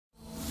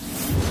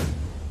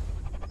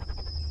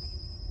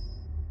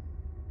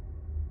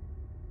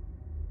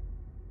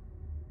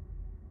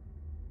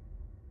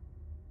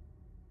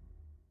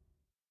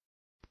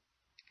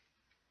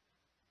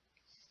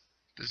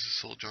This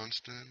is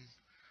Johnston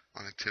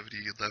on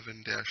activity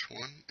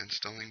 11-1,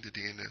 installing the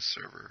DNS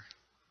server.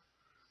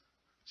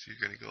 So you're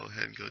going to go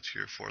ahead and go to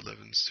your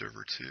 411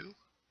 server 2,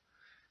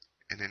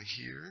 and then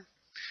here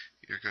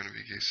you're going to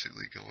be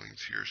basically going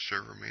to your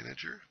server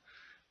manager,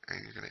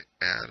 and you're going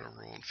to add a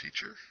role and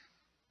feature.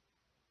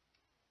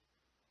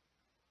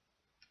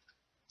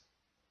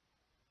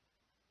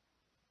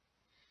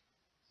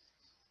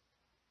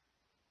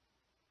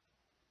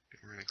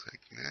 And we're going to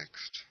click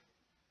next,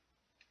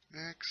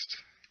 next,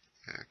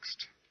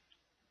 next.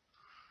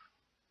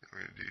 And we're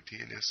going to do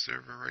DNS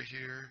server right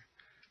here,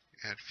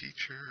 add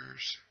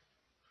features.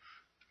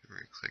 We're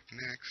going to click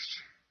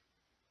next,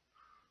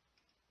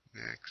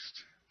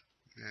 next,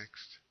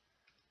 next,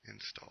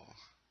 install.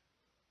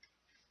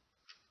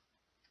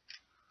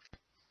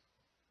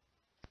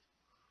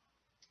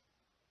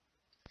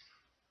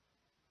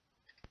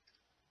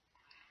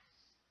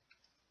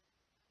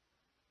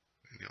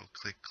 And you'll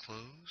click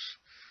close,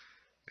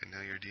 and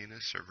now your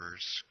DNS server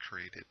is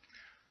created.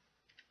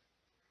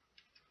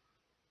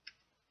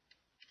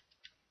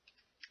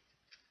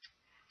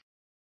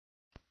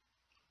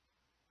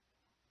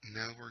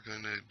 Now we're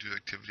going to do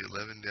activity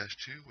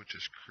 11-2, which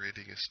is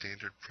creating a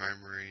standard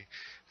primary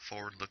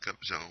forward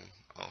lookup zone,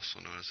 also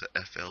known as the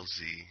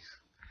FLZ.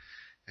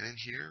 And in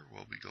here,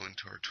 we'll be going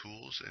to our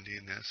tools and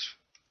DNS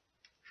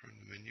from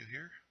the menu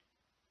here.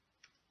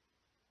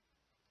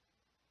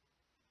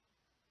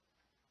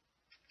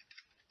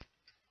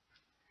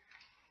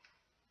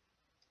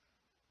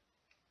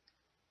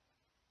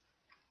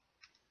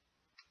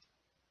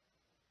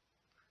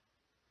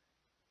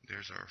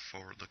 There's our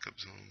forward lookup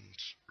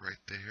zones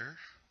right there.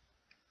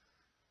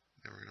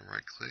 Then we're going to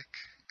right click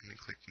and then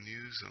click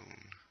new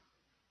zone.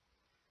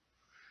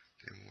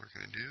 Then what we're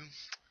going to do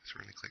is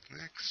we're going to click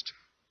next.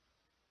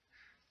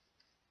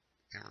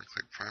 And we're going to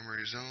click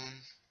primary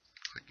zone,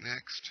 click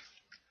next.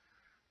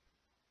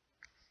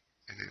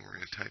 And then we're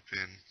going to type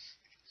in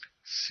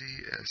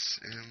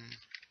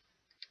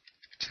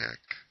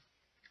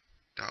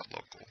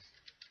csmtech.local.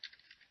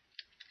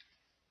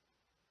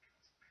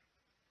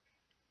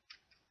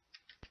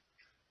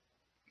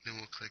 Then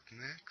we'll click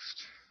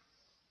next.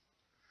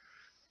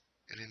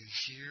 And in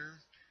here,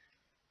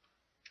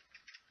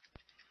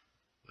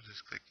 we'll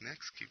just click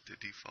next, keep the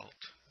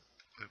default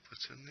what it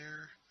puts in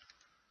there.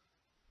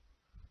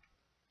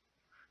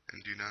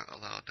 And do not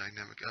allow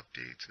dynamic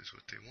updates is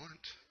what they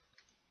want.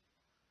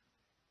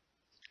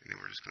 And then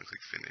we're just going to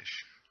click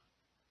finish.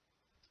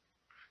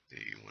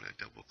 Then you want to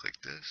double click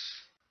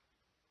this.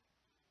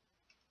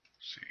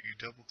 So you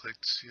double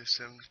click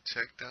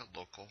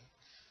csmtech.local.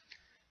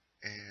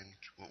 And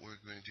what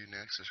we're going to do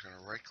next is we're going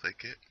to right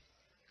click it.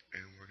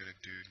 And we're going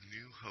to do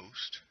new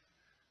host.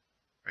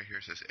 Right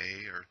here it says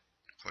A or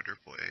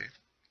quadruple A.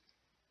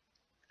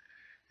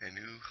 And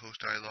new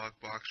host dialog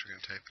box, we're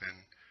going to type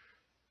in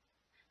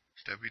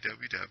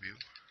www.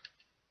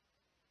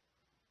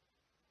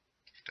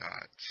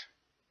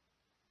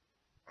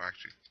 Or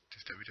actually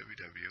just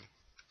www.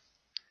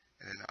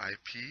 And then the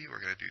IP, we're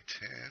going to do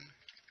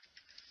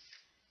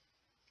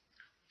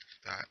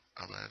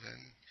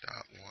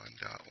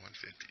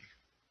 10.11.1.150.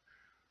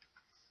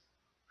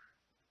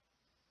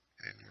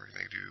 And we're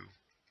going to do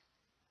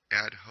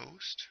add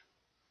host.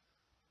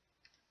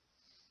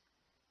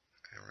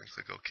 And we're going to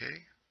click OK.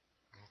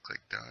 And we'll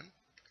click done.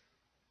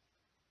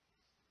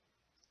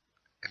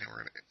 And then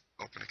we're going to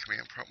open a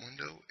command prompt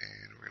window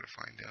and we're going to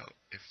find out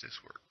if this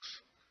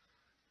works.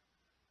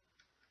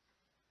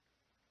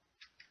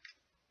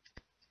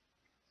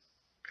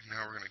 And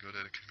now we're going to go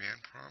to the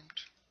command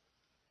prompt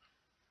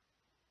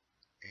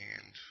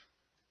and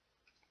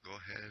go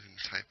ahead and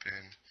type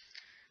in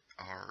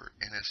our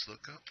NS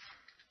lookup.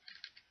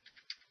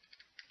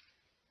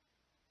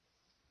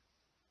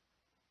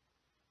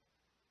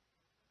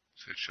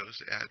 So it shows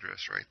the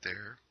address right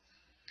there.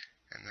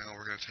 And now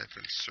we're going to type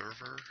in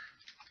server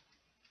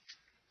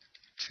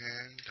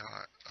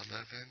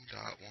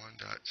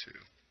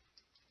 10.11.1.2.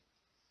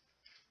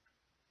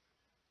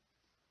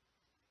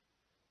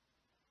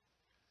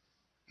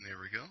 And there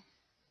we go.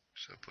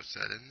 So it puts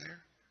that in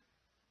there.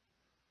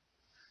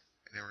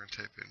 And then we're going to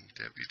type in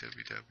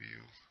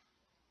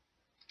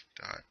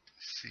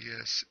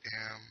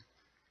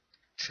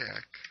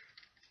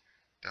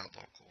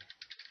www.csmtech.local.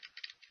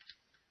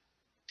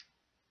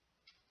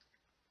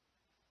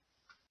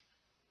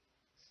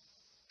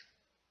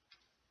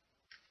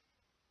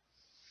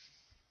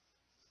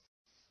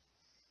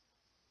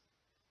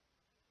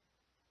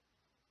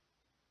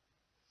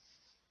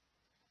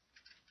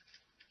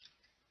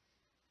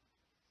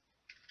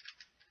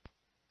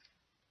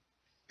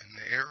 And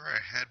the error I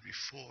had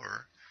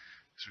before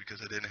is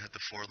because I didn't have the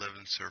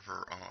 411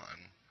 server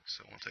on.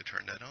 So once I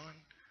turned that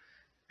on,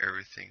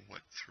 everything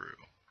went through.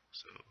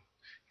 So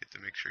you have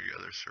to make sure your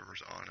other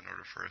server's on in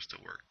order for us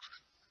to work.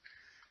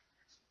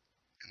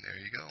 And there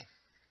you go.